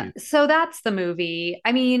 Please. So that's the movie.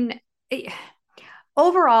 I mean,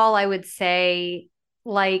 overall, I would say,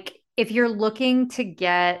 like, if you're looking to,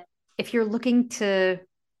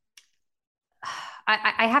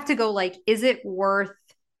 I have to go like, is it worth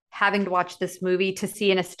having to watch this movie to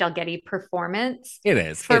see an Estelle Getty performance? it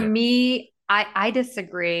is. For me, I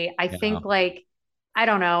disagree. I Yeah. think like, I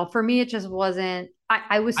don't know. For me, it just wasn't.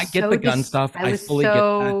 I get the gun stuff. I fully get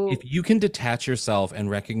that. If you can detach yourself and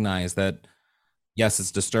recognize that, yes,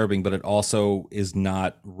 it's disturbing, but it also is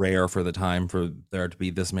not rare for the time for there to be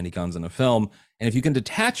this many guns in a film. And if you can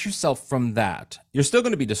detach yourself from that, you're still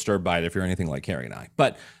going to be disturbed by it if you're anything like Carrie and I.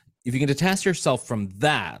 But if you can detach yourself from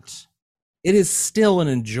that, it is still an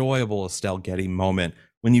enjoyable Estelle Getty moment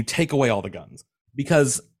when you take away all the guns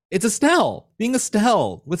because it's Estelle being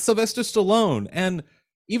Estelle with Sylvester Stallone. And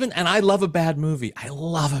I love a bad movie. I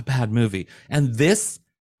love a bad movie. And this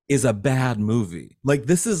is a bad movie. Like,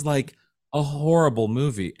 this is like a horrible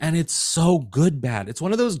movie. And it's so good bad. It's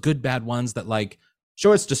one of those good bad ones that, like,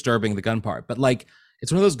 sure, it's disturbing, the gun part, but like,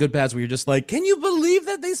 it's one of those good bads where you're just like, can you believe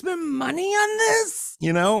that they spent money on this?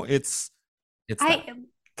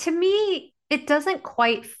 To me, it doesn't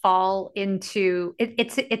quite fall into it.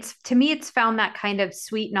 It's to me, it's found that kind of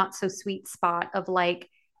sweet, not so sweet spot of like,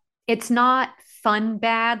 it's not fun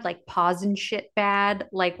bad, like pause and shit bad,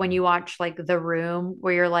 like when you watch like The Room,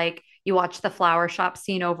 where you're like, you watch the flower shop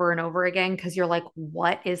scene over and over again because you're like,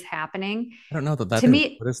 what is happening? I don't know that To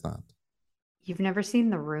me, what is that? you've never seen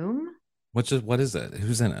The Room? What is it?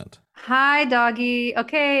 Who's in it? Hi, doggy.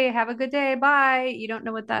 Okay, have a good day. Bye. You don't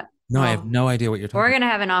know what that. No, I have no idea what you're talking We're about.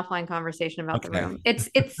 gonna have an offline conversation about The Okay. Room.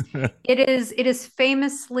 It is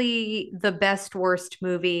famously the best worst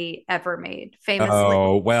movie ever made. Famously.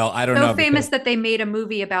 Oh, well, I don't know. So famous that they made a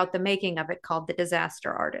movie about the making of it called The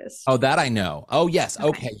Disaster Artist. Oh, that I know. Oh, yes.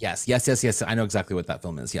 Okay. Yes. I know exactly what that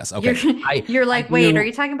film is. Yes. Okay. You're like, wait, are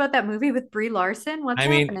you talking about that movie with Brie Larson? What's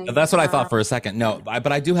happening? That's what I thought for a second. No,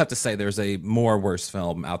 but I do have to say there's a more worse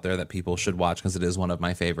film out there that people should watch because it is one of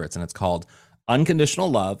my favorites, and it's called Unconditional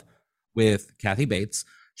Love with Kathy Bates.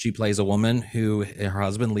 She plays a woman who her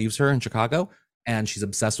husband leaves her in Chicago, and she's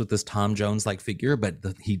obsessed with this Tom Jones-like figure, but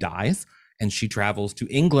he dies, and she travels to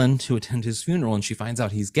England to attend his funeral, and she finds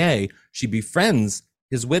out he's gay. She befriends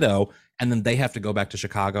his widow, and then they have to go back to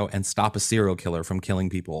Chicago and stop a serial killer from killing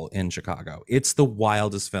people in Chicago. It's the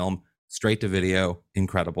wildest film, straight to video,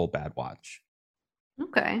 incredible, bad watch.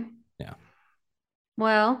 Okay. Yeah.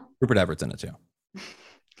 Well, Rupert Everett's in it too.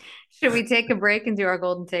 Should we take a break and do our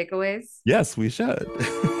golden takeaways? Yes, we should.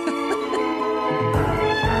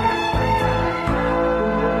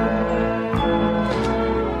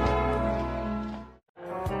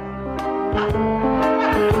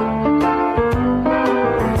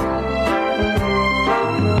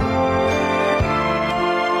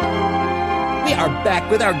 We are back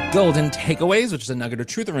with our golden takeaways, which is a nugget of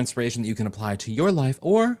truth or inspiration that you can apply to your life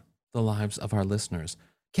or the lives of our listeners.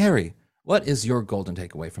 Carrie, what is your golden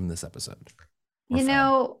takeaway from this episode? You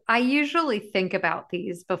know, I usually think about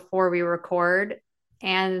these before we record,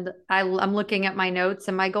 and I'm looking at my notes,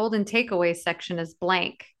 and my golden takeaway section is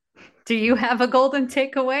blank. Do you have a golden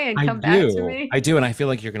takeaway? And come back to me. I do, and I feel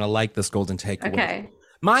like you're going to like this golden takeaway. Okay.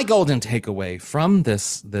 My golden takeaway from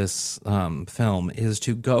this film is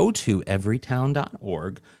to go to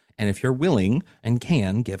everytown.org, and if you're willing and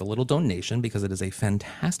can, give a little donation, because it is a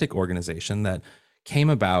fantastic organization that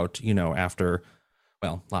came about, after,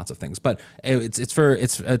 well, lots of things, but it's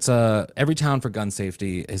Everytown for Gun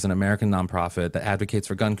Safety is an American nonprofit that advocates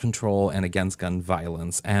for gun control and against gun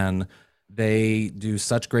violence, and they do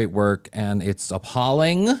such great work, and it's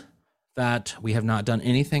appalling that we have not done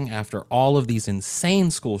anything after all of these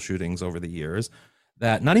insane school shootings over the years,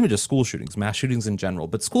 that not even just school shootings, mass shootings in general,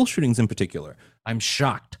 but school shootings in particular. I'm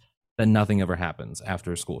shocked that nothing ever happens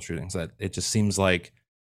after school shootings, that it just seems like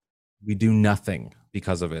we do nothing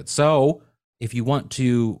because of it. So if you want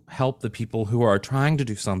to help the people who are trying to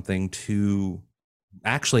do something to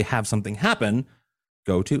actually have something happen,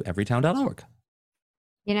 go to everytown.org.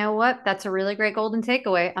 You know what? That's a really great golden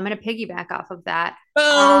takeaway. I'm going to piggyback off of that.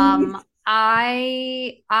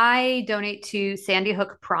 I donate to Sandy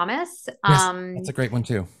Hook Promise. That's a great one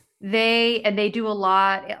too. They do a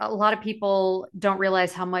lot. A lot of people don't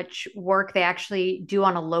realize how much work they actually do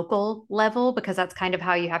on a local level, because that's kind of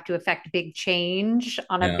how you have to affect big change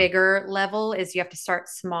on a bigger level, is you have to start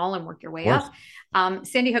small and work your way up.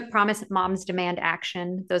 Sandy Hook Promise, Moms Demand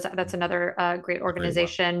Action. That's another great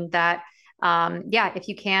organization that, if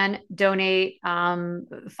you can donate,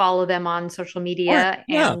 follow them on social media.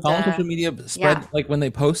 Follow on social media, spread, like when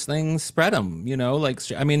they post things, spread them,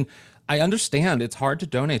 I understand it's hard to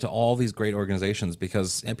donate to all these great organizations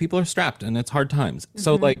because people are strapped and it's hard times. Mm-hmm.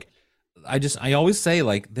 So I always say,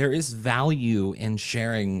 like, there is value in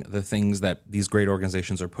sharing the things that these great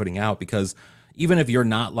organizations are putting out, because even if you're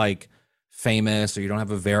not like famous or you don't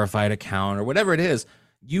have a verified account or whatever it is,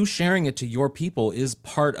 you sharing it to your people is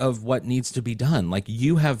part of what needs to be done. Like,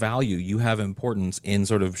 you have value, you have importance in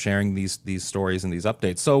sort of sharing these stories and these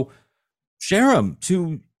updates. So share them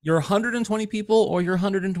to your 120 people or your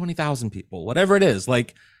 120,000 people, whatever it is.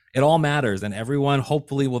 Like, it all matters, and everyone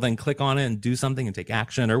hopefully will then click on it and do something and take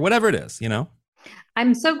action or whatever it is,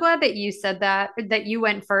 I'm so glad that you said that you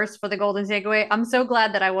went first for the golden takeaway. I'm so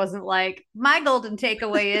glad that I wasn't like, my golden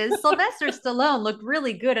takeaway is Sylvester Stallone looked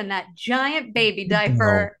really good in that giant baby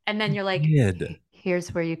diaper. And then you're like,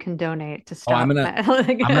 here's where you can donate to stop. I'm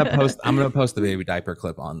gonna post the baby diaper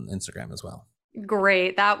clip on Instagram as well.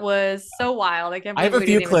 Great. That was so wild. I have a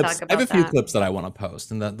few clips. I have a few clips that I want to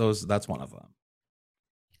post, and that's one of them.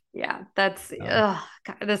 Yeah, that's God,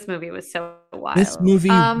 this movie was so wild. This movie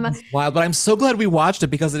was wild, but I'm so glad we watched it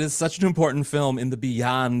because it is such an important film in the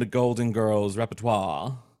Beyond Golden Girls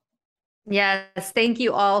repertoire. Yes, thank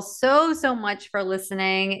you all so much for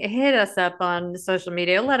listening. Hit us up on social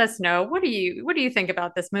media. Let us know, what do you think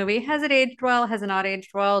about this movie? Has it aged well? Has it not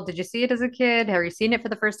aged well? Did you see it as a kid? Have you seen it for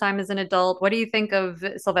the first time as an adult? What do you think of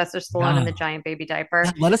Sylvester Stallone in the giant baby diaper?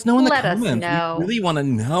 Yeah, let us know in the Let us comments. know. We really want to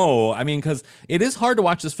know. I mean, because it is hard to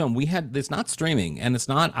watch this film. It's not streaming, and it's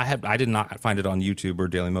not. I did not find it on YouTube or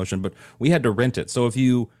Dailymotion, but we had to rent it. So if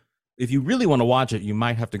you really want to watch it, you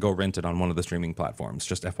might have to go rent it on one of the streaming platforms.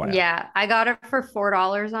 Just FYI. Yeah, I got it for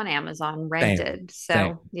 $4 on Amazon, rented.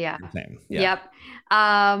 Same. Yeah. Same. Yeah.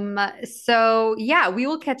 Yep. So yeah, we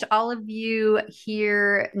will catch all of you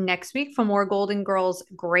here next week for more Golden Girls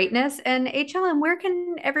greatness. And HLM, where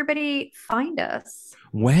can everybody find us?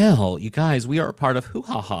 Well, you guys, we are a part of Hoo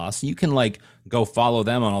Ha Ha, so you can go follow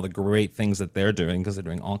them on all the great things that they're doing, because they're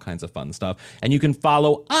doing all kinds of fun stuff. And you can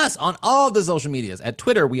follow us on all the social medias. At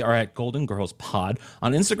Twitter, we are at Golden Girls Pod.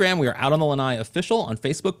 On Instagram, we are Out on the Lanai Official. On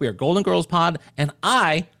Facebook, we are Golden Girls Pod. And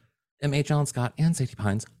I am H. Alan Scott and Sadie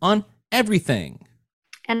Pines on everything.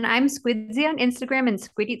 And I'm Squidsy on Instagram and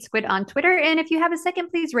Squid Eat Squid on Twitter. And if you have a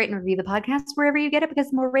second, please rate and review the podcast wherever you get it,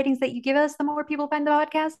 because the more ratings that you give us, the more people find the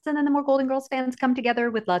podcast, and then the more Golden Girls fans come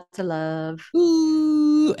together with lots of love.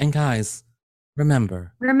 Ooh, and guys,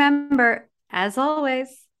 remember, as always,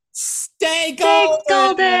 stay golden.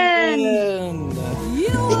 golden.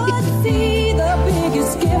 You would see the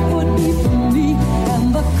biggest gift would be